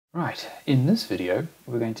Right, in this video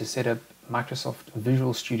we're going to set up Microsoft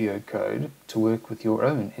Visual Studio Code to work with your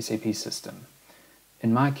own SAP system.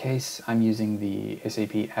 In my case, I'm using the SAP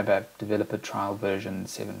ABAP Developer Trial version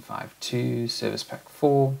 7.5.2 Service Pack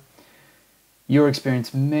 4. Your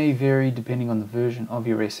experience may vary depending on the version of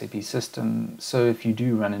your SAP system, so if you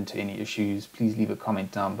do run into any issues, please leave a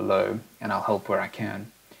comment down below and I'll help where I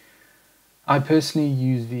can. I personally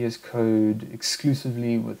use VS Code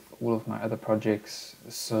exclusively with all of my other projects,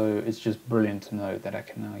 so it's just brilliant to know that I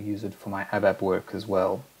can now use it for my ABAP work as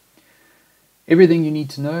well. Everything you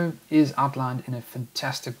need to know is outlined in a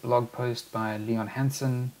fantastic blog post by Leon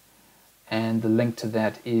Hansen, and the link to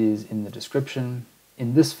that is in the description.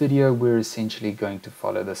 In this video, we're essentially going to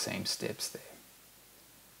follow the same steps there.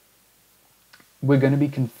 We're going to be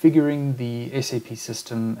configuring the SAP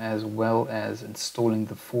system as well as installing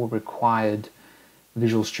the 4 required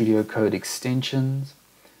Visual Studio Code extensions.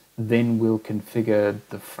 Then we'll configure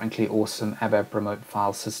the frankly awesome ABAP Remote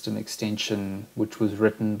File System extension, which was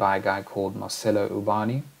written by a guy called Marcello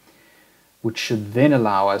Urbani, which should then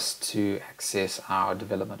allow us to access our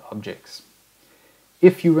development objects.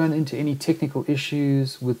 If you run into any technical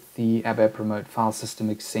issues with the ABAP Remote File System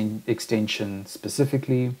extension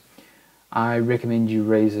specifically, I recommend you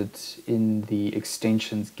raise it in the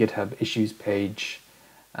extensions GitHub issues page,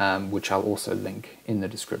 which I'll also link in the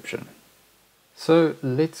description. So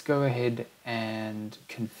let's go ahead and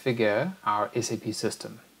configure our SAP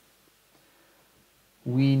system.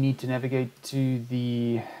 We need to navigate to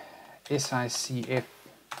the SICF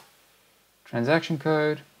transaction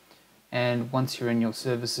code, and once you're in your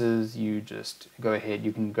services, you just go ahead,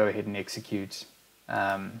 you can go ahead and execute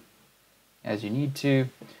as you need to.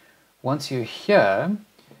 Once you're here,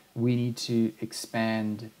 we need to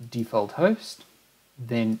expand default host,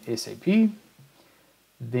 then SAP.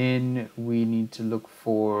 Then we need to look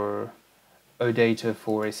for OData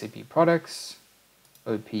for SAP products,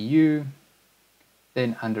 OPU.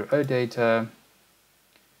 Then under OData,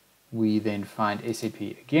 we then find SAP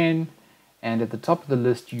again. And at the top of the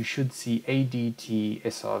list, you should see ADT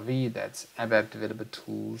SRV, that's ABAP Developer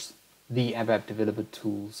Tools, the ABAP Developer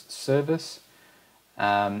Tools service.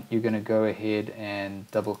 You're going to go ahead and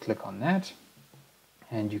double click on that,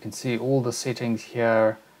 and you can see all the settings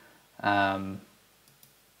here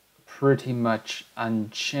pretty much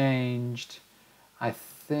unchanged, I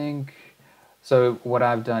think. So what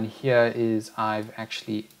I've done here is I've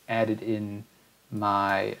actually added in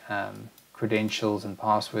my credentials and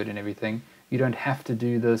password and everything. You don't have to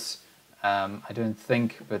do this, I don't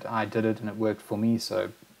think, but I did it and it worked for me, so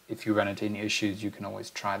if you run into any issues you can always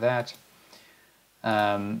try that.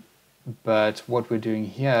 But what we're doing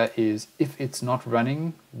here is, if it's not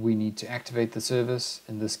running, we need to activate the service.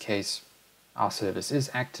 In this case, our service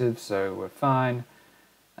is active, so we're fine.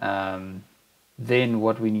 Then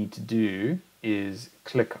what we need to do is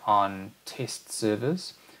click on test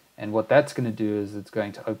service, and what that's going to do is it's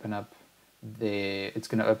going to open up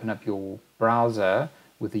your browser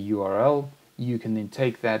with a URL. You can then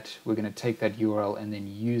take that, we're going to take that URL and then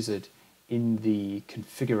use it in the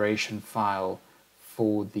configuration file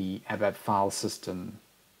for the ABAP file system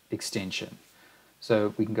extension.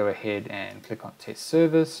 So we can go ahead and click on test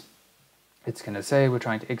service. It's going to say we're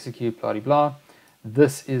trying to execute blah blah blah.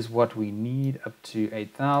 This is what we need up to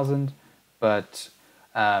 8,000, but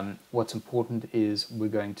what's important is we're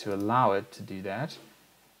going to allow it to do that,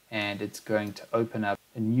 and it's going to open up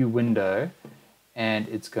a new window and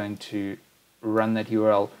it's going to run that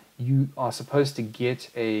URL. You are supposed to get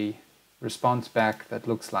a response back that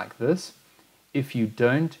looks like this. If you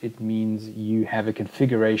don't, it means you have a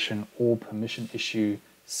configuration or permission issue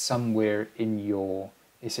somewhere in your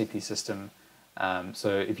SAP system.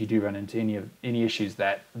 So if you do run into any issues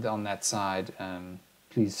on that side,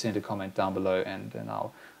 please send a comment down below, and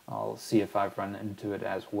I'll see if I've run into it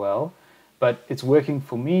as well. But it's working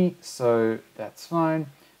for me, so that's fine.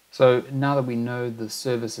 So now that we know the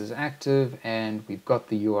service is active and we've got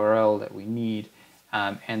the URL that we need,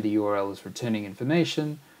 and the URL is returning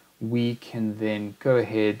information, we can then go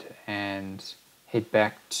ahead and head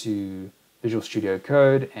back to Visual Studio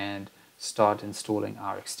Code and start installing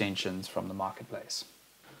our extensions from the marketplace.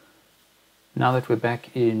 Now that we're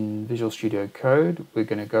back in Visual Studio Code, we're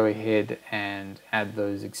going to go ahead and add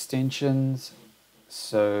those extensions.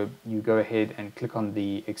 So you go ahead and click on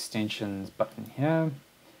the extensions button here,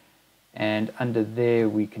 and under there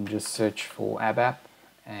we can just search for ABAP,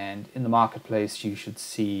 and in the marketplace you should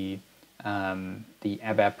see the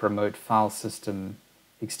ABAP Remote File System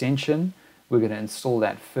extension. We're going to install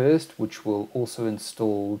that first, which will also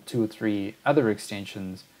install 2 or 3 other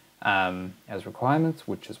extensions as requirements,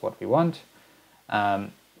 which is what we want.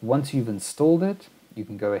 Once you've installed it, you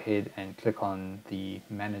can go ahead and click on the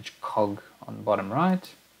Manage Cog on the bottom right,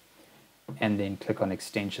 and then click on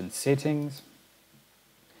Extension Settings.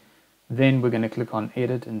 Then we're going to click on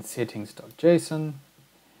Edit in Settings.json,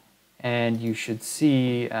 and you should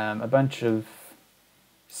see a bunch of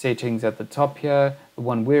settings at the top here. The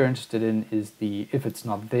one we're interested in is the, if it's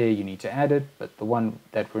not there, you need to add it, but the one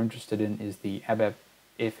that we're interested in is the ABAP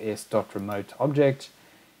fs.remote object.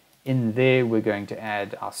 In there, we're going to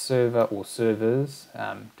add our server or servers,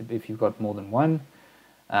 if you've got more than one.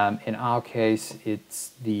 In our case,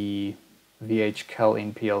 it's the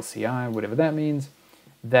vhkel nplci, whatever that means.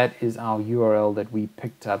 That is our URL that we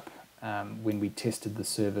picked up when we tested the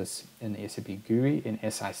service in SAP GUI in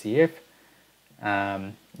SICF,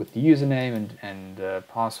 with the username and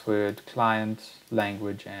password, client,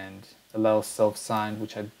 language, and allow self-signed,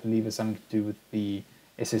 which I believe has something to do with the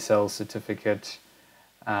SSL certificate.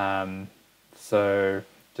 So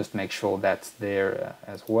just make sure that's there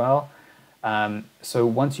as well. So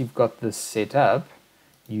once you've got this set up,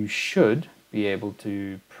 you should be able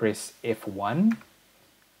to press F1,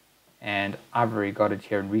 and I've already got it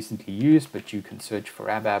here in recently used, but you can search for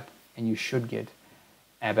ABAP and you should get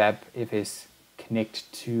ABAP FS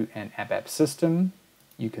connect to an ABAP system.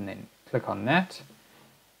 You can then click on that,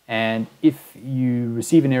 and if you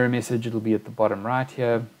receive an error message, it'll be at the bottom right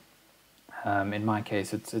here. In my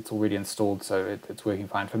case, it's already installed, so it's working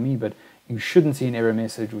fine for me, but you shouldn't see an error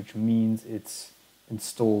message, which means it's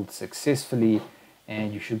installed successfully,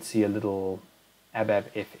 and you should see a little ABAP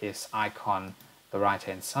FS icon the right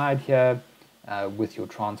hand side here with your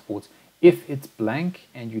transports. If it's blank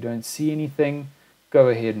and you don't see anything, go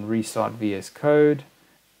ahead and restart VS Code,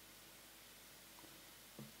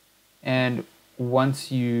 and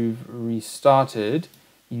once you've restarted,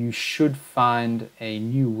 you should find a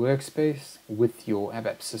new workspace with your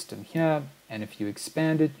ABAP system here, and if you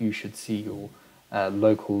expand it, you should see your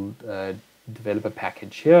local developer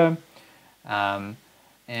package here, and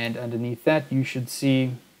underneath that you should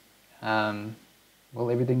see well,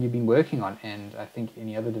 everything you've been working on, and I think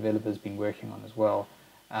any other developer's been working on as well,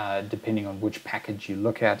 depending on which package you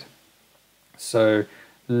look at. So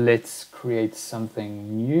let's create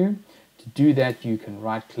something new. To do that, you can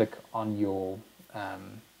right click on your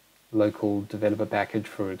local developer package,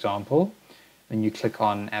 for example, then you click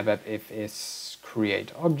on ABAP FS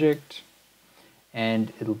create object,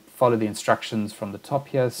 and it'll follow the instructions from the top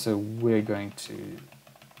here. So we're going to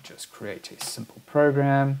just create a simple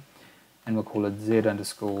program, and we'll call it z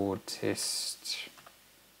underscore test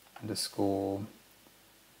underscore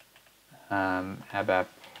ABAP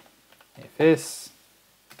FS,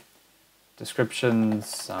 description,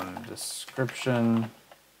 some description,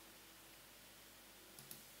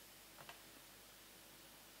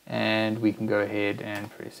 and we can go ahead and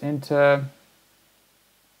press enter,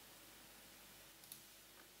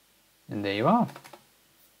 and there you are.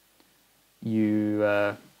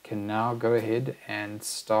 You can now go ahead and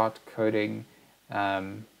start coding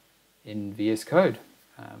in VS Code,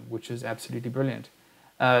 which is absolutely brilliant.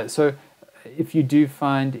 So if you do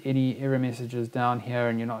find any error messages down here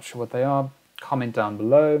and you're not sure what they are, comment down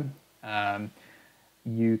below.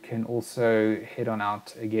 You can also head on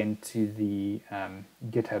out again to the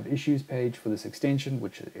GitHub issues page for this extension,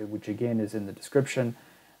 which again is in the description,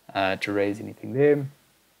 to raise anything there.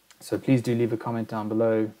 So please do leave a comment down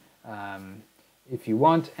below if you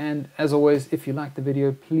want, and as always, if you like the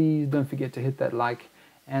video, please don't forget to hit that like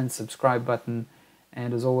and subscribe button,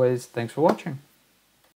 and as always, thanks for watching.